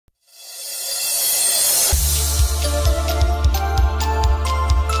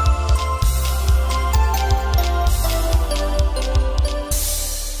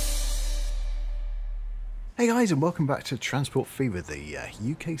guys, and welcome back to Transport Fever, the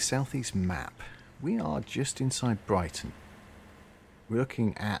UK Southeast map. We are just inside Brighton. We're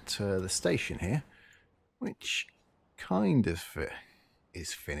looking at the station here, which kind of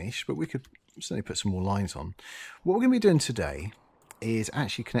is finished, but we could certainly put some more lines on. What we're going to be doing today is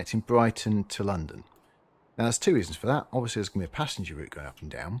actually connecting Brighton to London. Now there's two reasons for that. Obviously there's going to be a passenger route going up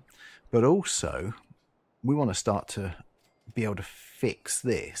and down, but also we want to start to be able to fix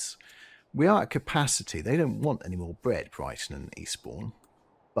this. We are at capacity. They don't want any more bread, Brighton and Eastbourne,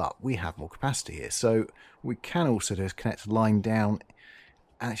 but we have more capacity here. So we can also just connect a line down,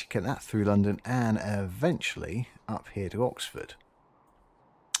 actually get that through London and eventually up here to Oxford.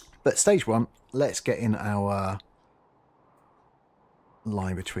 But stage one, let's get in our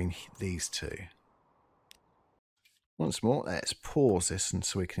line between these two. Once more, let's pause this and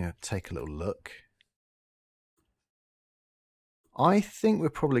so we can take a little look. I think we're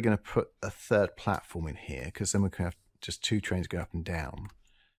probably going to put a third platform in here because then we can have just two trains go up and down.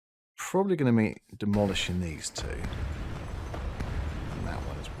 Probably going to be demolishing these two. And that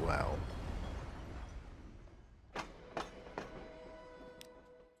one as well.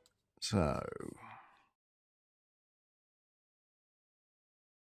 So,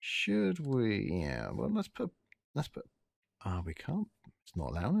 should we? Yeah, well, let's put, we can't. It's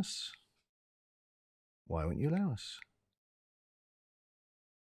not allowing us. Why won't you allow us?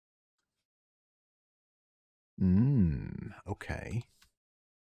 Okay.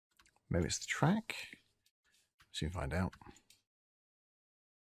 Maybe it's the track. Soon find out.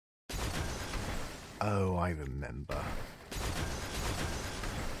 Oh, I remember.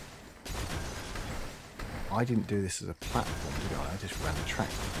 I didn't do this as a platform, did I? I just ran the track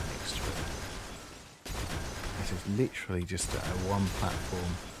next to it. This is literally just a one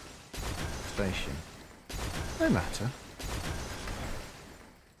platform station. No matter.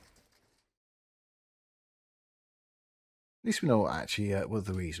 At least we know what actually what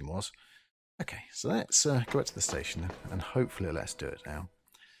the reason was. Okay, so let's go back to the station and hopefully let's do it now.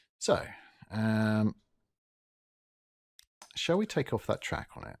 So, shall we take off that track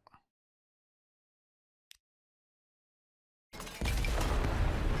on it?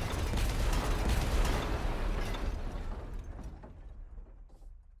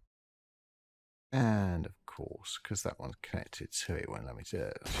 And of course, because that one's connected to it, won't let me do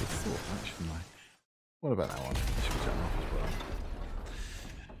it. I should have thought that, shouldn't I? What about that one? This should be turned off as well.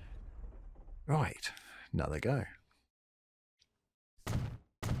 Right, now they go.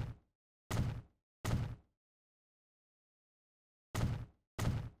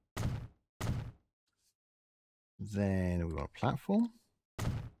 Then we want a platform.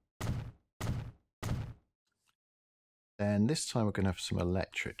 Then this time we're going to have some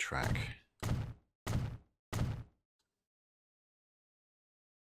electric track.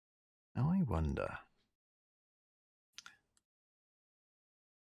 Now I wonder.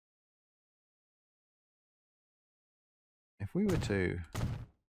 If we were to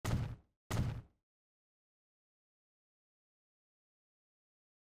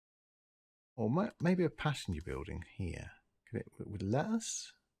or maybe a passenger building here. It would let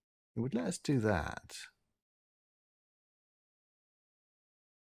us? It would let us do that.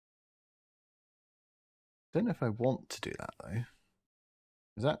 Don't know if I want to do that though.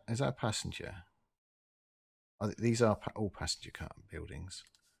 Is that a passenger? These are all passenger car buildings.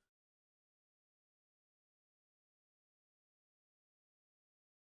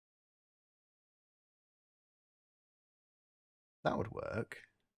 That would work.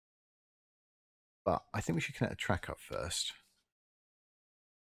 But I think we should connect a track up first.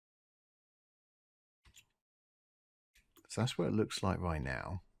 So that's what it looks like right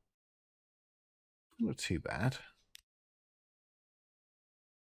now. Not too bad.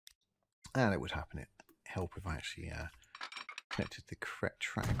 And it would help if I actually connected the correct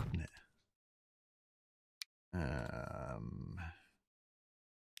track, wouldn't it?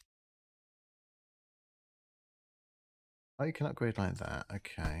 Oh, you can upgrade like that.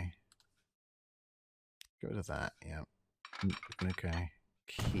 Okay. Get rid of that. Yeah. I'm going to go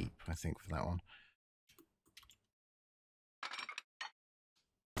keep, I think, for that one.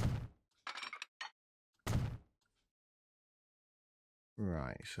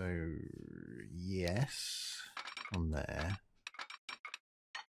 Right, so yes, on there.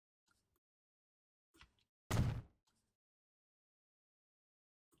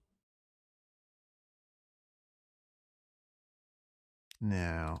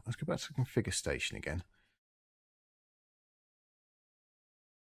 Now, let's go back to the configure station again.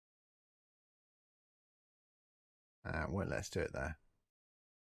 Well, let's do it there.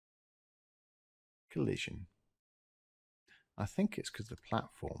 Collision. I think it's because of the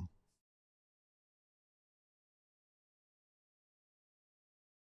platform.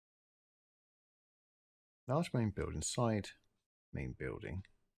 Large main building, side main building,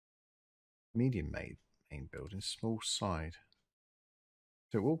 medium main building, small side.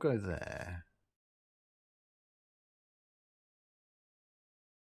 So it will go there.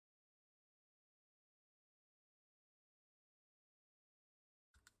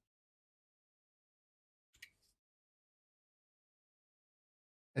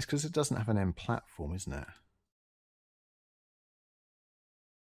 It's because it doesn't have an end platform, isn't it?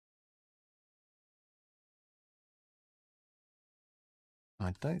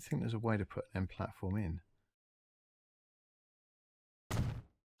 I don't think there's a way to put an end platform in.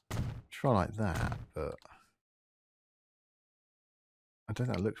 Try like that, but I don't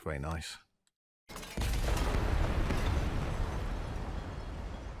think that looks very nice.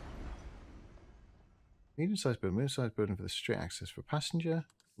 Medium-sized building for the street access for passenger.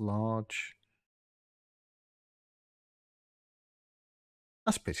 Large.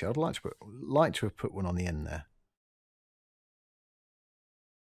 That's a pity. I'd like to have put one on the end there.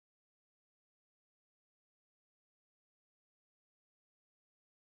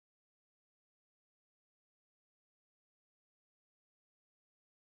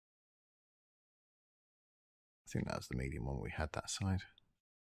 I think that was the medium one we had that side.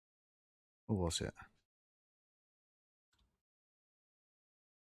 Or was it?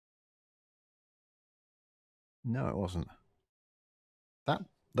 No, it wasn't.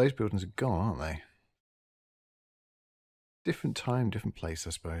 Those buildings are gone, aren't they? Different time, different place, I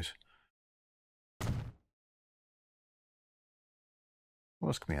suppose. What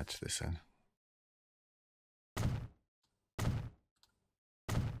else can we add to this then?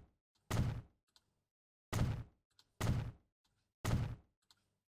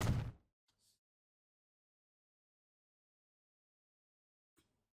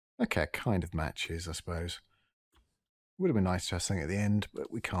 Okay, kind of matches, I suppose. Would have been nice to have something at the end,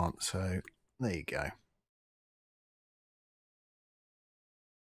 but we can't, so there you go.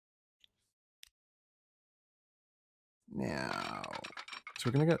 Now, so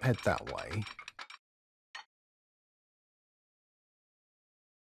we're going to head that way.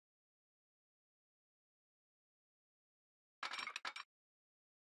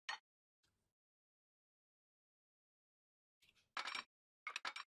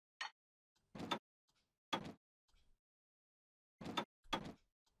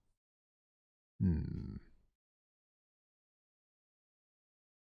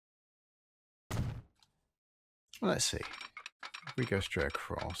 Well, let's see. If we go straight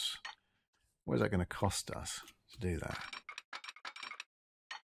across, what is that going to cost us to do that?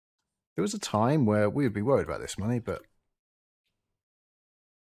 There was a time where we would be worried about this money, but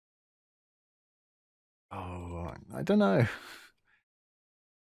oh, I don't know.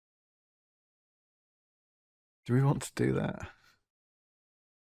 Do we want to do that?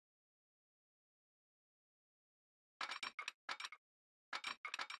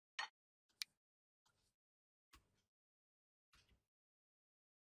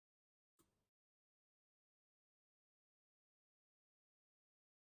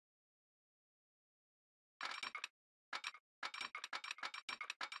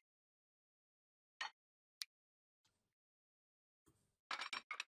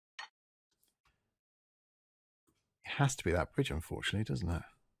 It has to be that bridge, unfortunately, doesn't it?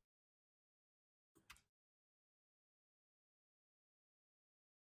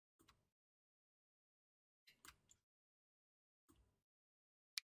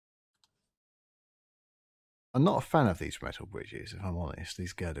 I'm not a fan of these metal bridges, if I'm honest,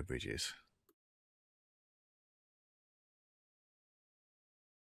 these girder bridges.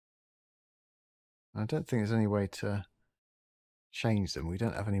 I don't think there's any way to change them. We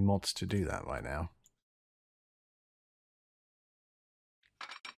don't have any mods to do that right now.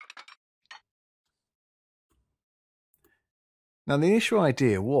 Now, the initial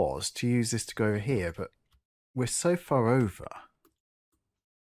idea was to use this to go over here, but we're so far over.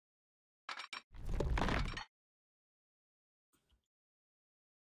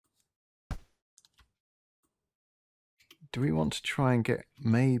 Do we want to try and get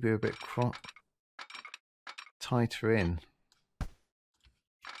maybe a bit tighter in?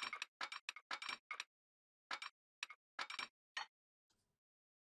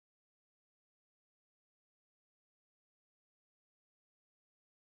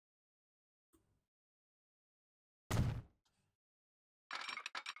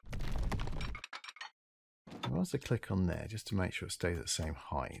 I'll also click on there just to make sure it stays at the same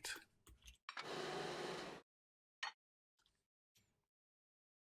height.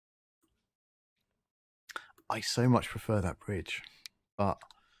 I so much prefer that bridge, but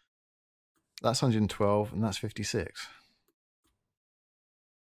that's 112 and that's 56.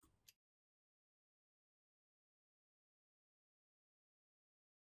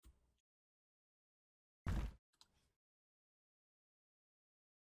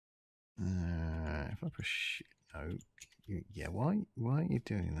 if I push... No. Yeah, why are you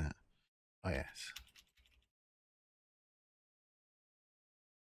doing that? Oh, yes.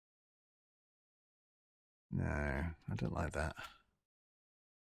 No, I don't like that.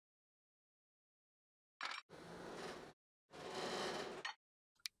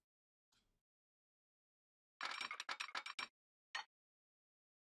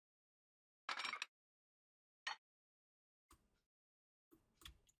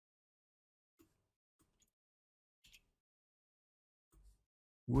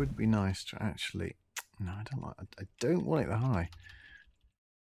 Would be nice to actually... No, I don't like... I don't want it that high.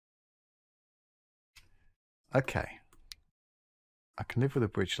 Okay. I can live with a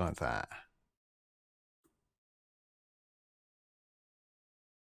bridge like that.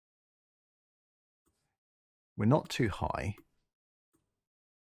 We're not too high.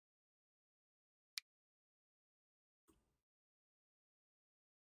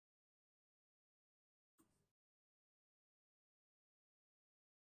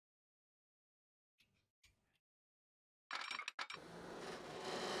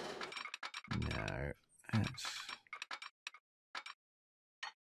 No, it's...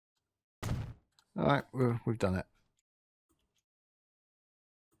 Alright, we've done it.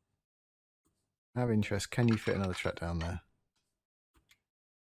 Out of interest, can you fit another track down there?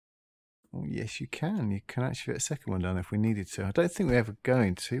 Oh, yes, you can. You can actually fit a second one down if we needed to. I don't think we're ever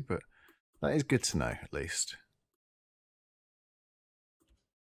going to, but that is good to know, at least.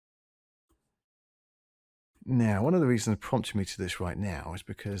 Now, one of the reasons prompting me to this right now is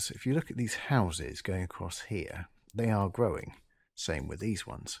because if you look at these houses going across here, they are growing. Same with these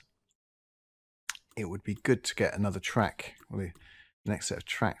ones. It would be good to get another track, well, the next set of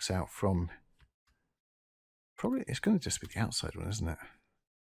tracks out from... Probably, it's going to just be the outside one, isn't it?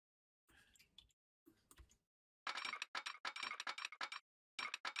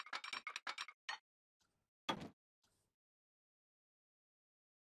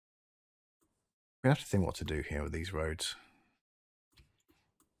 We have to think what to do here with these roads.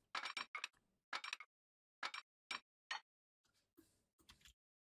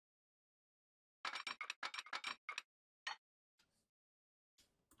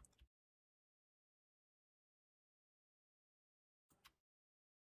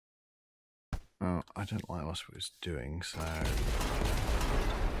 Oh, I don't like what it was doing, so...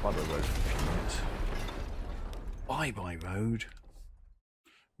 Bye the road for a few minutes. Bye-bye road.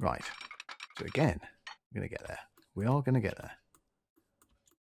 Right. So again, we're going to get there. We are going to get there.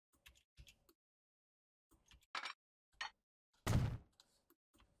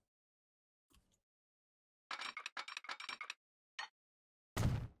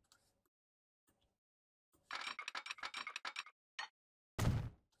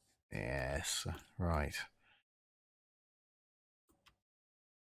 Yes, right.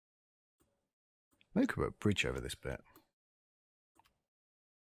 Maybe we could put a bridge over this bit.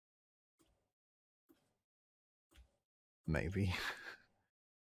 Maybe.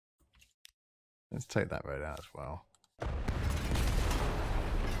 Let's take that road out as well.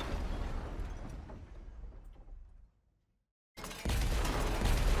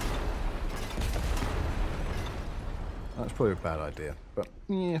 That's probably a bad idea, but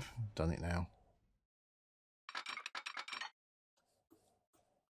yeah, done it now.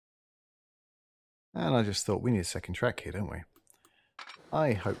 And I just thought we need a second track here, don't we?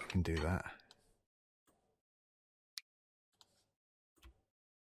 I hope we can do that.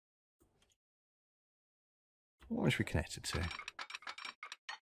 What was we connected to?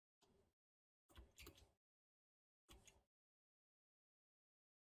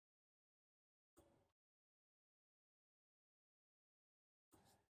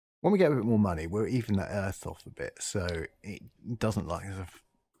 When we get a bit more money, we'll even that earth off a bit, so it doesn't look like there's a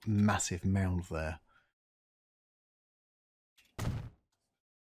massive mound there.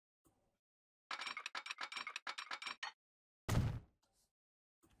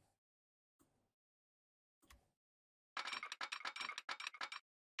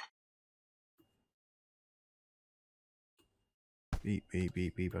 Beep, beep,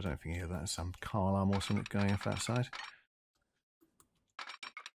 beep, beep. I don't think you hear that. There's some car alarm or something going off outside.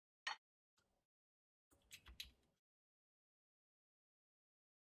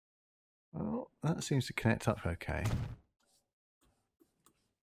 Well, that seems to connect up okay.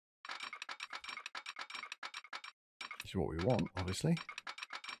 Which is what we want, obviously.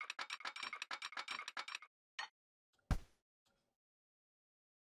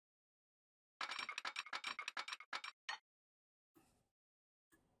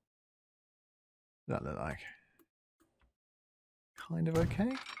 That look like kind of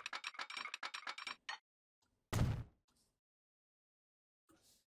okay.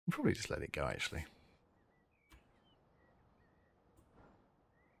 Probably just let it go actually.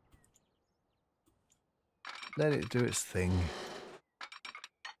 let it do its thing.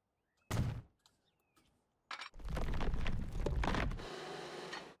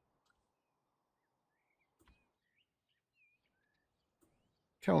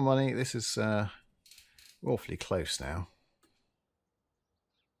 Come on, money. This is awfully close now.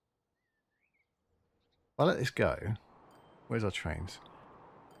 I'll let this go. Where's our trains?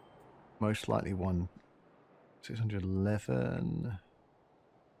 Most likely 611.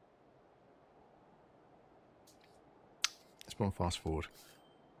 Let's one fast forward.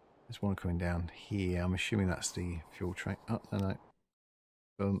 There's one coming down here. I'm assuming that's the fuel train. Oh, no.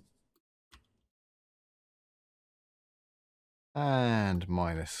 Boom. And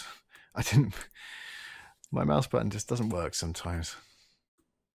minus. I didn't... My mouse button just doesn't work sometimes.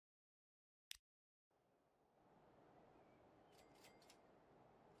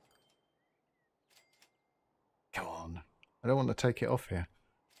 Come on. I don't want to take it off here.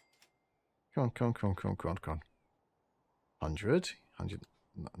 Come on. 100? 100?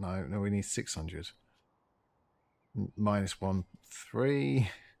 No, we need 600. Minus 1, 3.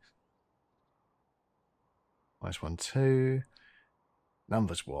 Minus 1, 2.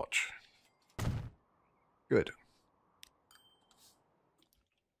 Numbers watch. Good.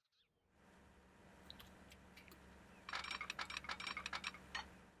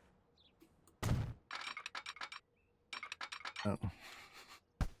 Oh.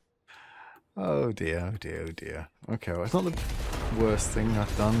 Oh dear. Okay, well, it's not the worst thing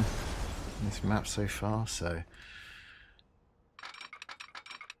I've done in this map so far, so...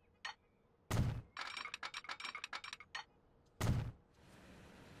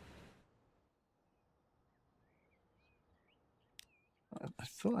 I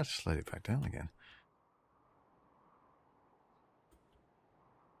thought I'd slowed it back down again.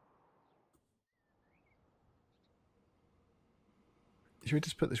 Should we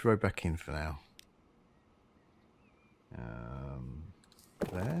just put this road back in for now?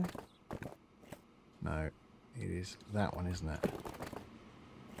 There? No, it is that one, isn't it?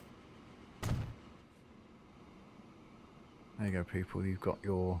 There you go, people. You've got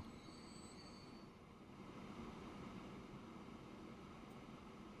your...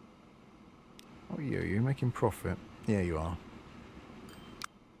 Oh, you're making profit. Yeah, you are.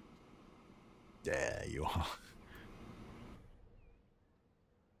 Yeah, you are.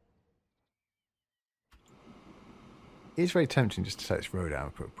 It's very tempting just to take this road out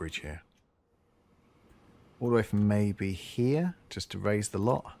and put a bridge here. All the way from maybe here, just to raise the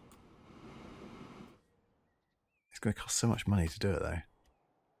lot. It's going to cost so much money to do it, though.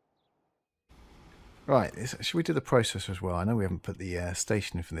 Right, should we do the processor as well? I know we haven't put the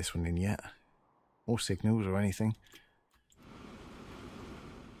station for this one in yet. Or signals or anything.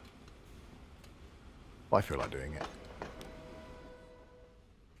 But I feel like doing it.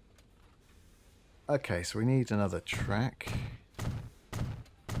 Okay, so we need another track.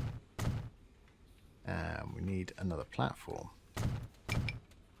 And we need another platform.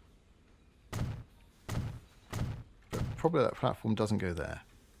 But probably that platform doesn't go there.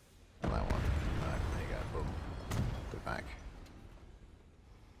 That one. No, there you go. Boom. Put it back.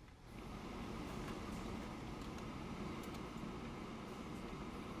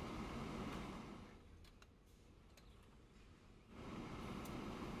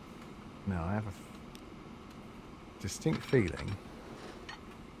 Now I have a distinct feeling.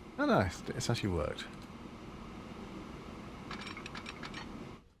 Oh no, it's actually worked.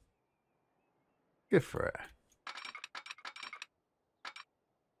 Good for it.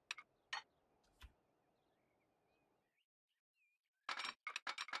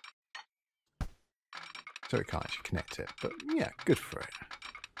 So it can't actually connect it, but yeah, good for it.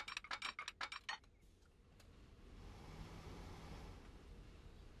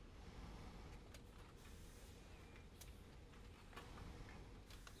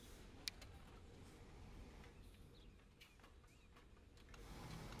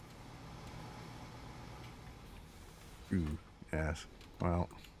 Ooh, yes. Well,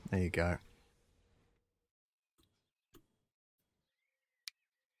 there you go.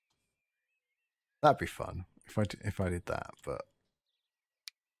 That'd be fun if I did that, but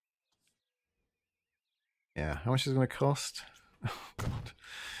yeah, how much is it going to cost? Oh God.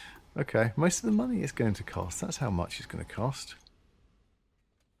 Okay, most of the money is going to cost. That's how much it's going to cost.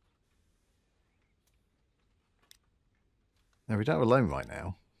 Now we don't have a loan right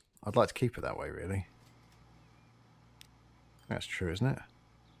now. I'd like to keep it that way, really. That's true, isn't it?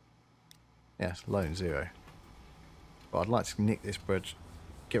 Yes, loan 0. But I'd like to nick this bridge,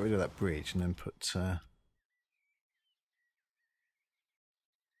 get rid of that bridge, and then put a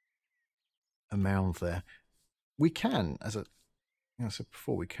mound there. We can, as I said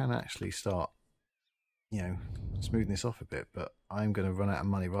before, we can actually start you know, smoothen this off a bit, but I'm going to run out of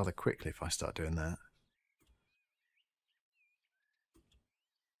money rather quickly if I start doing that.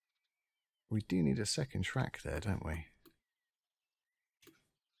 We do need a second track there, don't we?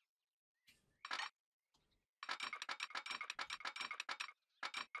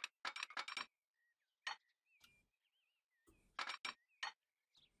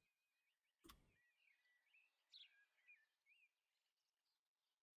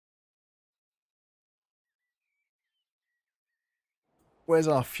 Where's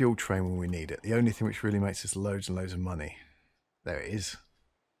our fuel train when we need it? The only thing which really makes us loads and loads of money. There it is.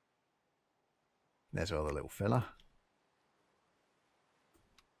 There's our other little fella.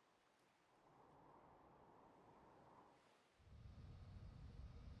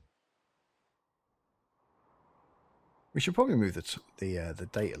 We should probably move the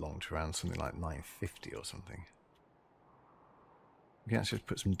date along to around something like 950 or something. We can actually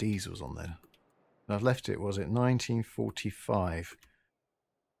put some diesels on there. And I've left it, was it 1945?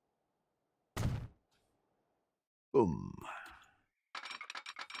 Boom.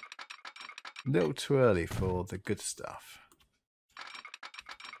 A little too early for the good stuff.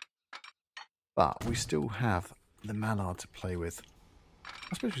 But we still have the mallard to play with.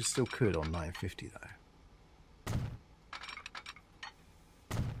 I suppose we still could on 950 though.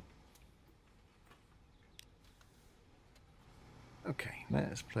 Okay,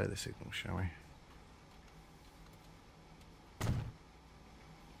 let's play the signal, shall we?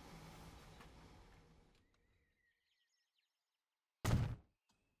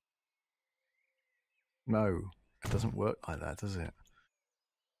 No, it doesn't work like that, does it?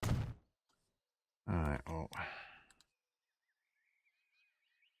 Alright, well.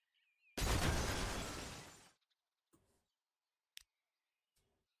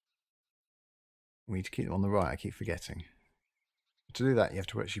 We need to keep it on the right, I keep forgetting. To do that, you have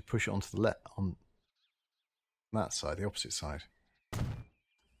to actually push it onto the left, on that side, the opposite side.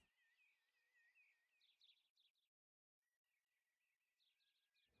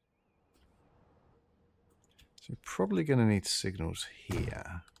 So we're probably going to need signals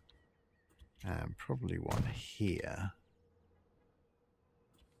here. And probably one here.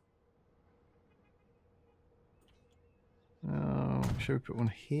 Should we put one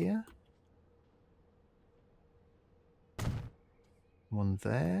here? One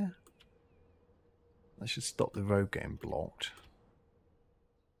there? That should stop the road getting blocked.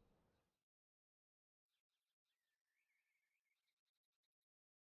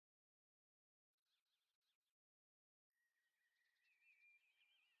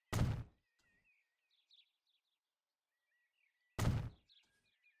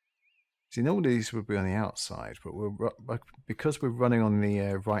 See, all these would be on the outside, but because we're running on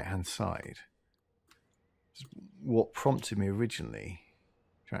the right-hand side, what prompted me originally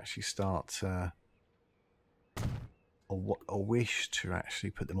to actually start, or wish to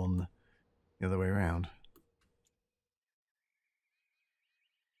actually put them on the other way around.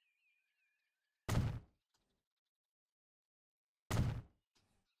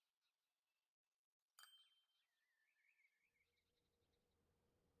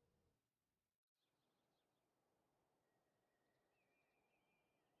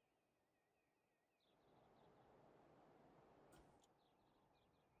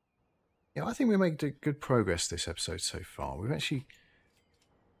 Yeah, I think we made good progress this episode so far. We've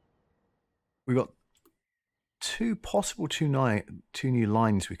got two new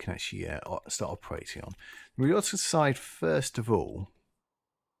lines we can actually start operating on. We've got to decide first of all,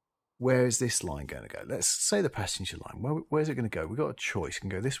 where is this line going to go? Let's say the passenger line. Where's it going to go? We've got a choice. It can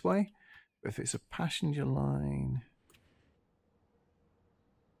go this way. But if it's a passenger line,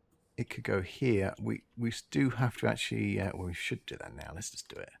 it could go here. We do have to actually, well, we should do that now. Let's just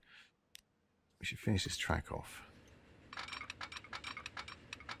do it. We should finish this track off.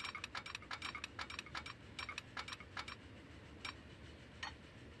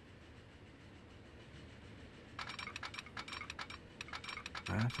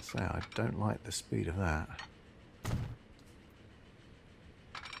 I have to say, I don't like the speed of that.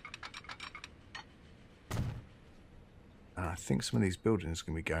 And I think some of these buildings are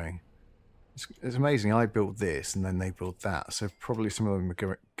going to be going. It's amazing. I built this and then they built that. So probably some of them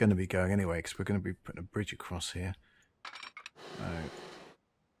are going to be going anyway because we're going to be putting a bridge across here.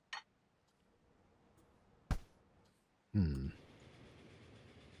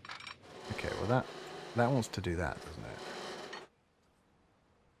 Okay, well that wants to do that, doesn't it?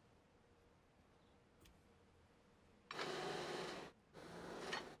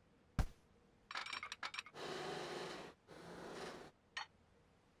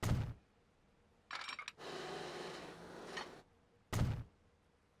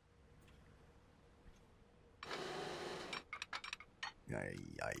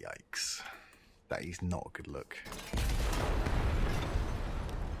 Yikes. That is not a good look.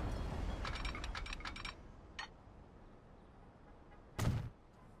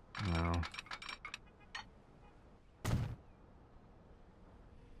 Wow.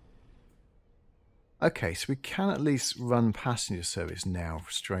 Okay, so we can at least run passenger service now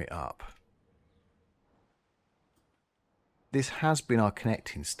straight up. This has been our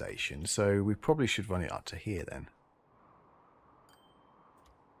connecting station, so we probably should run it up to here then.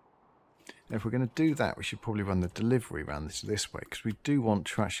 Now, if we're going to do that, we should probably run the delivery around this way, because we do want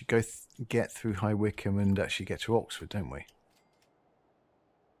to actually get through High Wycombe and actually get to Oxford, don't we?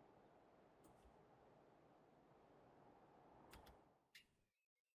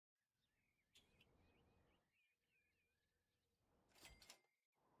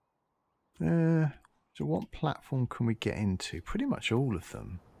 So what platform can we get into? Pretty much all of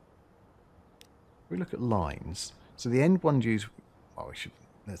them. We look at lines. So the end ones use... Oh, we should...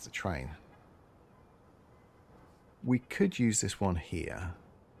 There's the train. We could use this one here.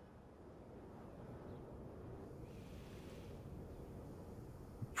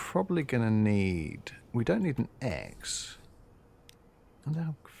 Probably going to need... We don't need an X. I wonder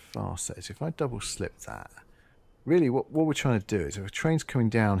how fast that is. If I double slip that... Really, what we're trying to do is if a train's coming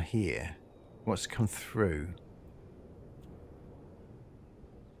down here, it wants to come through.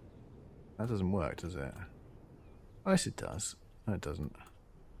 That doesn't work, does it? Oh, yes, it does. No, it doesn't.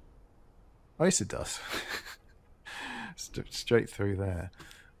 Oh, yes, it does. Straight through there.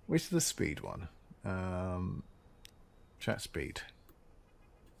 Which is the speed one? Chat speed.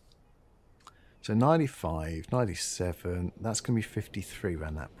 So 95, 97. That's going to be 53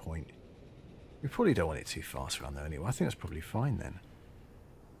 around that point. We probably don't want it too fast around there anyway. I think that's probably fine then.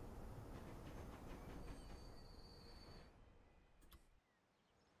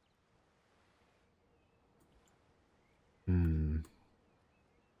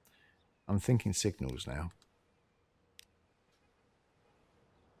 I'm thinking signals now.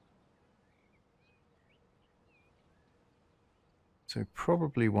 So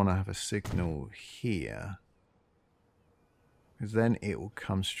probably want to have a signal here. Because then it will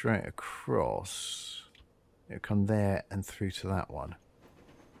come straight across. It'll come there and through to that one.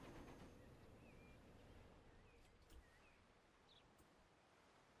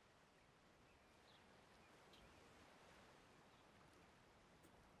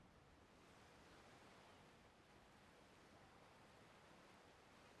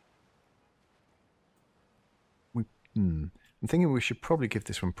 I'm thinking we should probably give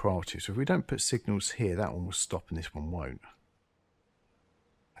this one priority. So if we don't put signals here, that one will stop and this one won't.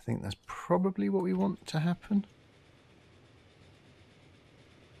 I think that's probably what we want to happen.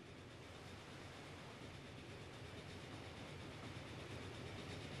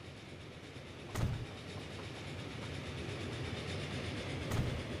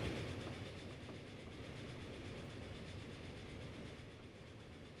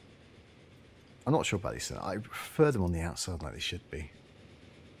 I'm not sure about these. I prefer them on the outside like they should be.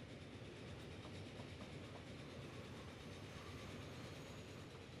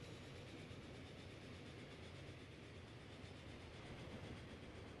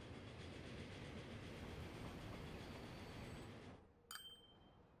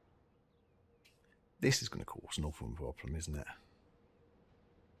 This is going to cause an awful problem, isn't it?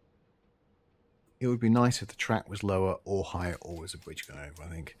 It would be nice if the track was lower or higher or was a bridge going over, I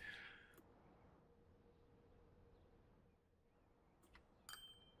think.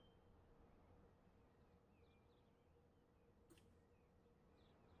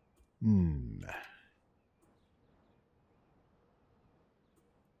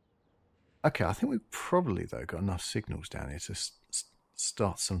 Okay, I think we've probably, though, got enough signals down here to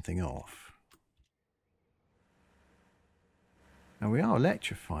start something off. Now, we are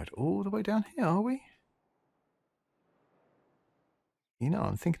electrified all the way down here, are we? You know,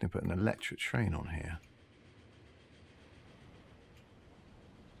 I'm thinking of putting an electric train on here.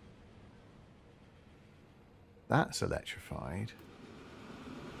 That's electrified.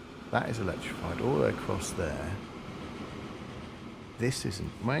 That is electrified all the way across there. This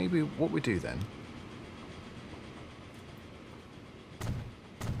isn't. Maybe what we do then.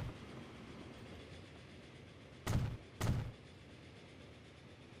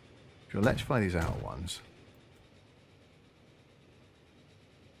 If you electrify these outer ones.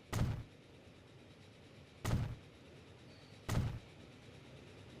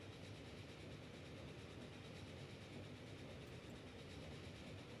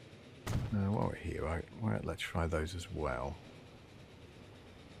 Now, while we're here, let's try those as well.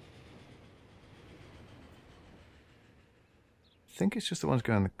 I think it's just the ones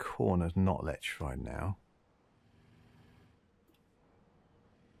going in the corners not electrified now.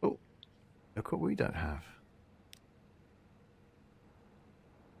 Look what we don't have.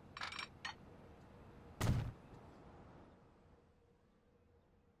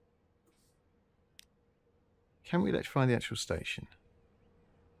 Can we electrify the actual station?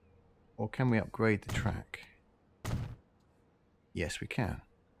 Or can we upgrade the track? Yes, we can.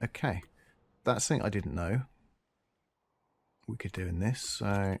 Okay. That's something I didn't know we could do in this.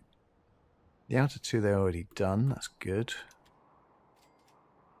 So the outer two they're already done. That's good.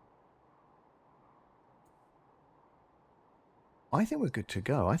 I think we're good to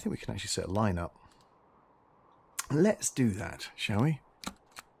go. I think we can actually set a line up. Let's do that, shall we?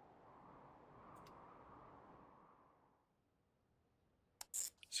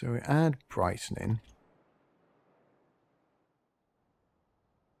 So we add Brighton in.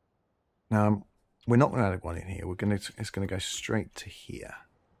 Now we're not going to add one in here. It's going to go straight to here.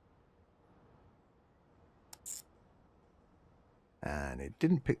 And it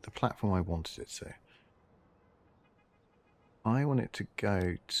didn't pick the platform I wanted it to. I want it to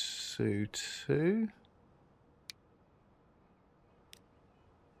go to 2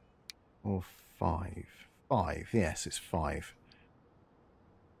 or 5. 5, yes, it's 5.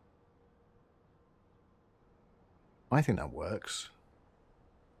 I think that works.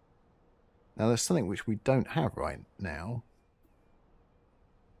 Now there's something which we don't have right now.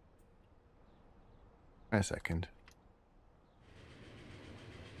 Wait a second.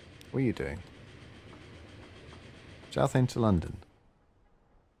 What are you doing? South end to London.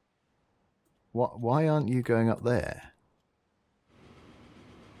 Why aren't you going up there?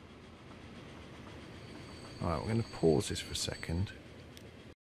 Alright, we're going to pause this for a second.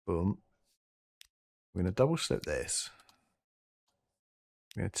 Boom. We're going to double slip this.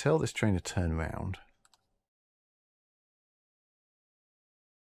 We're going to tell this train to turn around.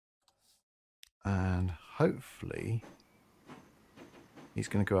 And hopefully he's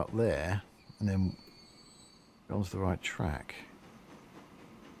going to go up there and then go onto the right track.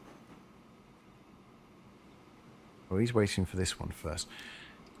 Oh, he's waiting for this one first.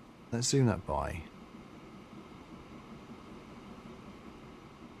 Let's zoom that by.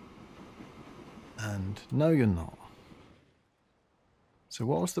 And no, you're not. So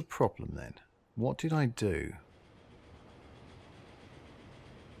what was the problem then? What did I do?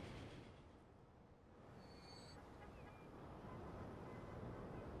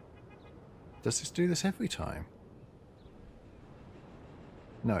 Does this do this every time?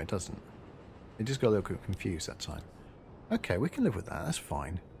 No, it doesn't. It just got a little bit confused that time. Okay, we can live with that. That's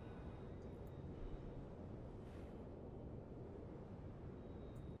fine.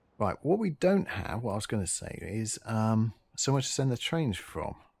 Right, what we don't have, what I was going to say, is somewhere to send the trains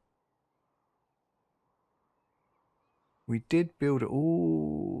from. We did build it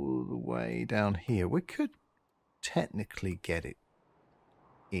all the way down here. We could technically get it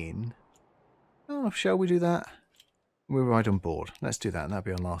in. Oh, shall we do that? We'll ride on board. Let's do that, and that'll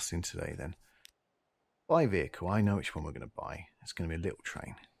be our last thing today then. Buy vehicle. I know which one we're going to buy. It's going to be a little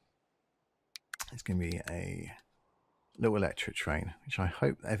train. It's going to be a little electric train, which I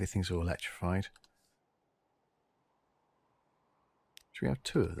hope everything's all electrified. Should we have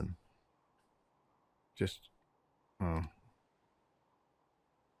 2 of them? Just... oh.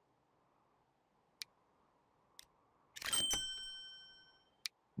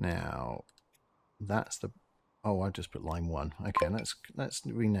 Now, that's the... oh, I just put line 1. Okay, let's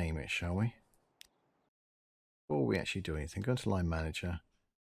rename it, shall we? Before we actually do anything, go to line manager,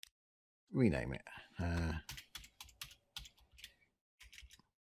 rename it.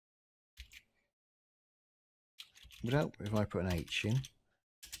 Would help if I put an H in.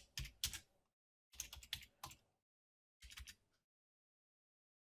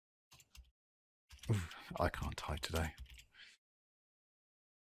 Oof, I can't type today.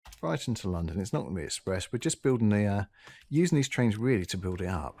 Brighton to London. It's not going to be express. We're just building the, using these trains really to build it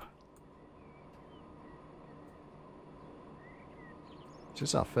up. So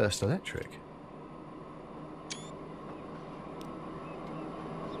it's our first electric.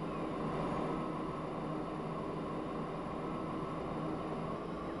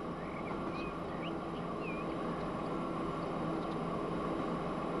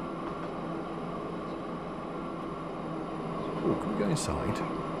 Oh, can we go inside?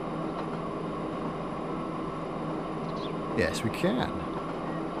 Yes, we can.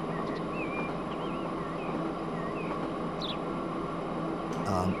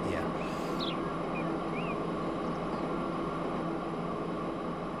 Yeah.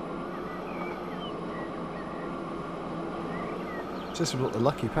 This is what the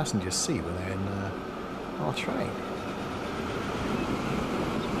lucky passengers see when they're in our train.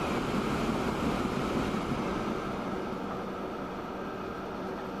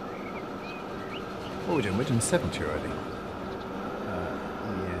 What are we doing? We're doing 70 already. Yeah.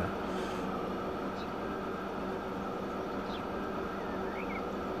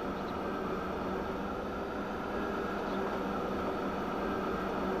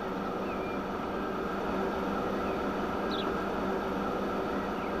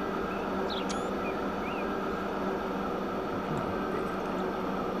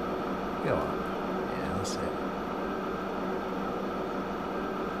 Go up. Yeah, that's it.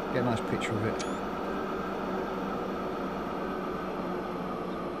 Get a nice picture of it.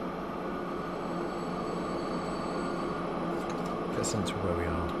 Get a sense of where we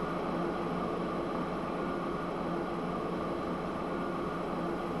are.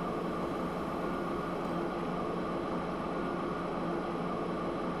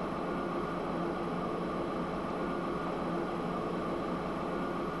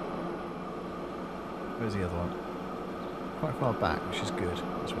 Where's the other one? Quite far back, which is good.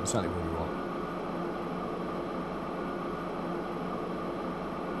 That's exactly what we want.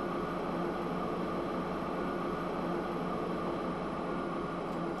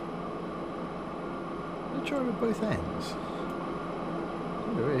 There's a drive at both ends.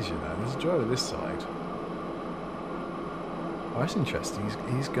 There is, you know. There's a drive at this side. Oh, that's interesting.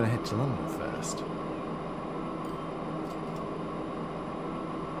 He's going to head to London first.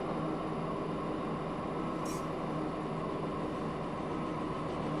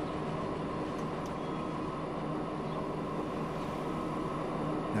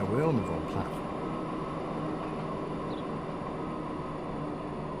 Now we're on the wrong platform.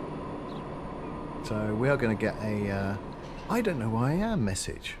 So we are going to get a I don't know who I am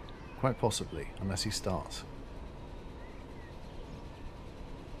message. Quite possibly, unless he starts.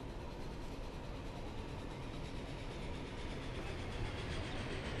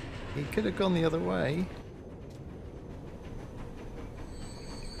 He could have gone the other way.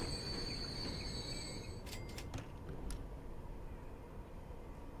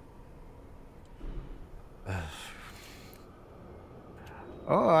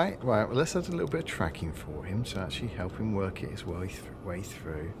 Alright, right, well, let's add a little bit of tracking for him to actually help him work it his way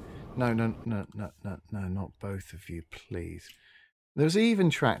through. No, not both of you, please. There was even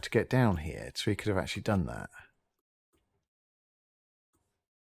track to get down here, so he could have actually done that.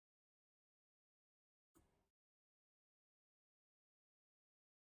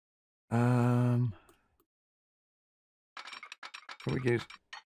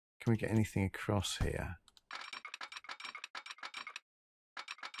 Can we get anything across here?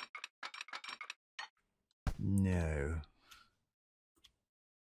 No.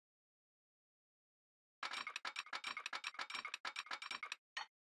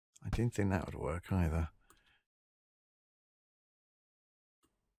 I didn't think that would work either.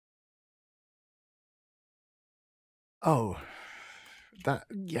 Oh, that,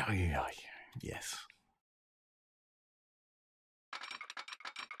 yeah, yes.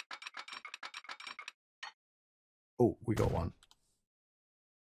 Oh, we got one.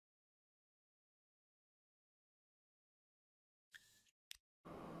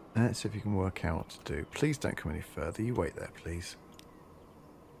 Let's see if you can work out what to do. Please don't come any further. You wait there, please.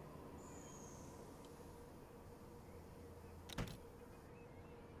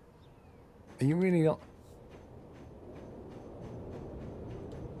 Are you really not?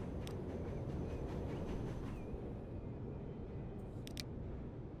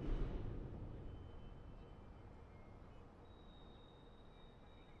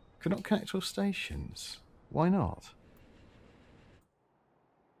 Could not connect all stations. Why not?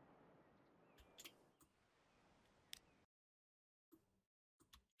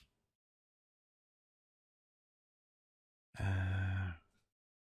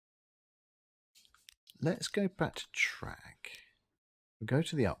 Let's go back to track. We'll go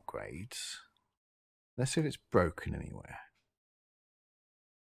to the upgrades. Let's see if it's broken anywhere.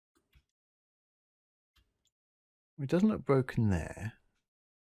 It doesn't look broken there.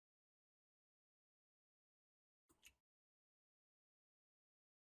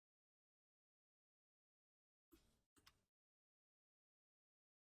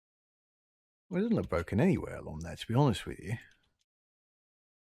 Well, it doesn't look broken anywhere along there, to be honest with you.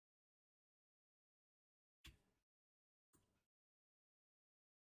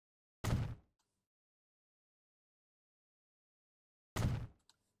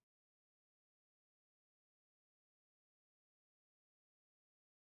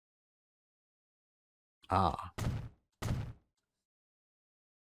 Ah.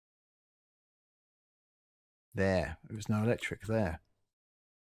 There. There was no electric there.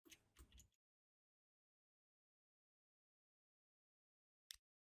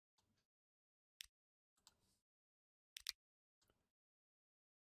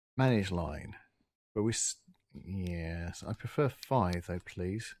 Manage line. But yes, I prefer 5 though,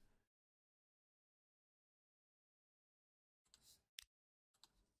 please.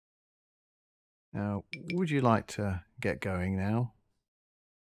 Now, would you like to get going now?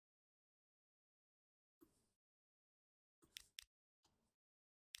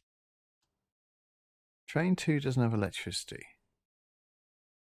 Train 2 doesn't have electricity.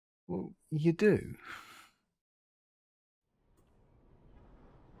 Well, you do.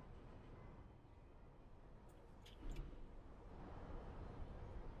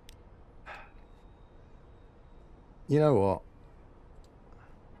 You know what?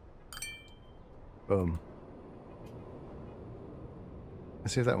 Boom.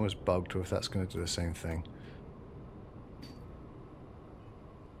 Let's see if that one was bugged or if that's going to do the same thing.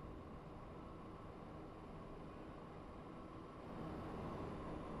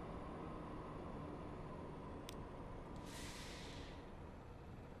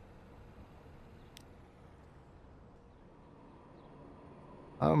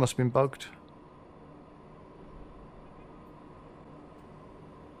 Oh, it must have been bugged.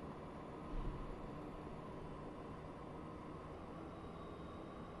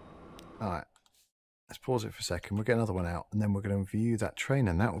 Alright, let's pause it for a second. We'll get another one out and then we're going to view that train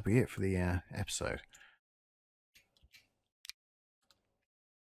and that will be it for the episode.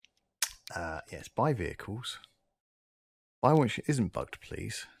 Yes, buy vehicles. Buy one which isn't bugged,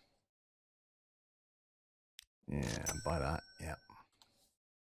 please. Yeah, buy that, yeah.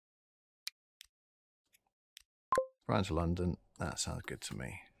 Brighton to London, that sounds good to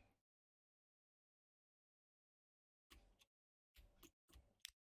me.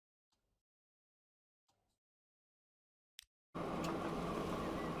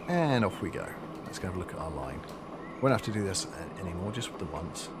 And off we go. Let's go have a look at our line. Won't have to do this anymore, just the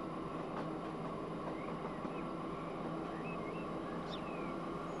once.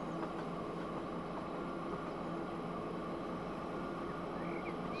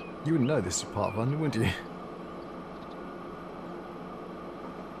 You wouldn't know this is part of London, would you?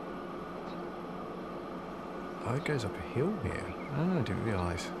 Oh, it goes up a hill here. Oh, I didn't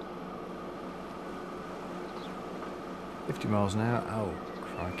realise. 50 miles an hour. Oh,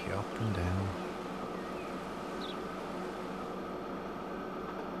 crikey, up and down.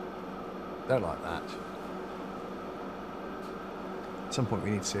 Don't like that. At some point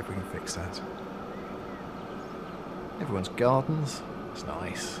we need to see if we can fix that. Everyone's gardens. It's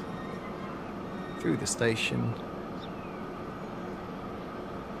nice. Through the station.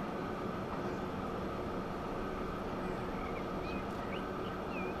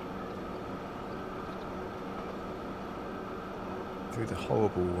 Through the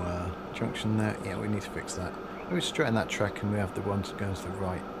horrible junction there. Yeah, we need to fix that. Maybe straighten that track and we have the one going to the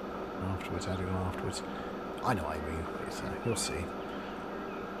right afterwards, adding on afterwards. I know what I mean, but you'll see.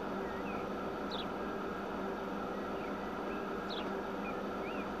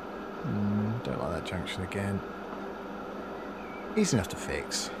 Don't like that junction again. Easy enough to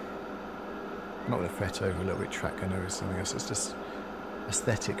fix. I'm not going to fret over a little bit track going over something else. It's just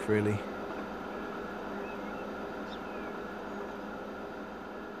aesthetic, really.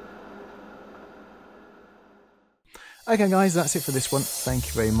 Okay guys, that's it for this one. Thank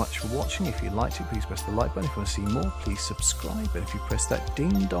you very much for watching. If you liked it, please press the like button. If you want to see more, please subscribe. And if you press that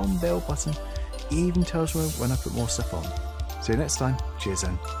ding dong bell button, it even tells me when I put more stuff on. See you next time. Cheers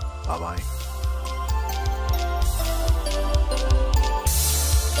then. Bye bye.